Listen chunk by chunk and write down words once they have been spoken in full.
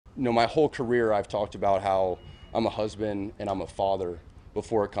My whole career I've talked about how I'm a husband and I'm a father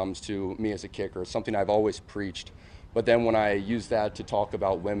before it comes to me as a kicker. It's something I've always preached. But then when I use that to talk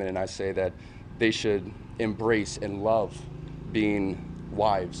about women and I say that they should embrace and love being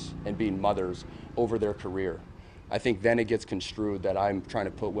wives and being mothers over their career, I think then it gets construed that I'm trying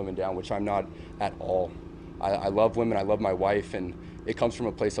to put women down, which I'm not at all. I love women, I love my wife, and it comes from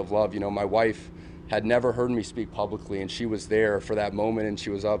a place of love. My wife had never heard me speak publicly, and she was there for that moment, and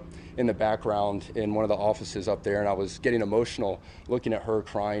she was up in the background in one of the offices up there, and I was getting emotional looking at her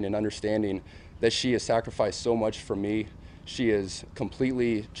crying and understanding that she has sacrificed so much for me. She has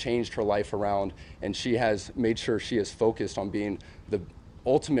completely changed her life around, and she has made sure she is focused on being the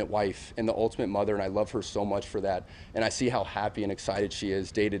ultimate wife and the ultimate mother, and I love her so much for that. And I see how happy and excited she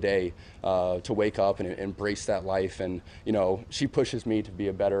is day to day to wake up and embrace that life. And she pushes me to be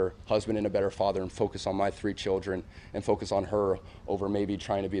a better husband and a better father and focus on my three children and focus on her over maybe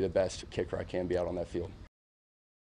trying to be the best kicker I can be out on that field.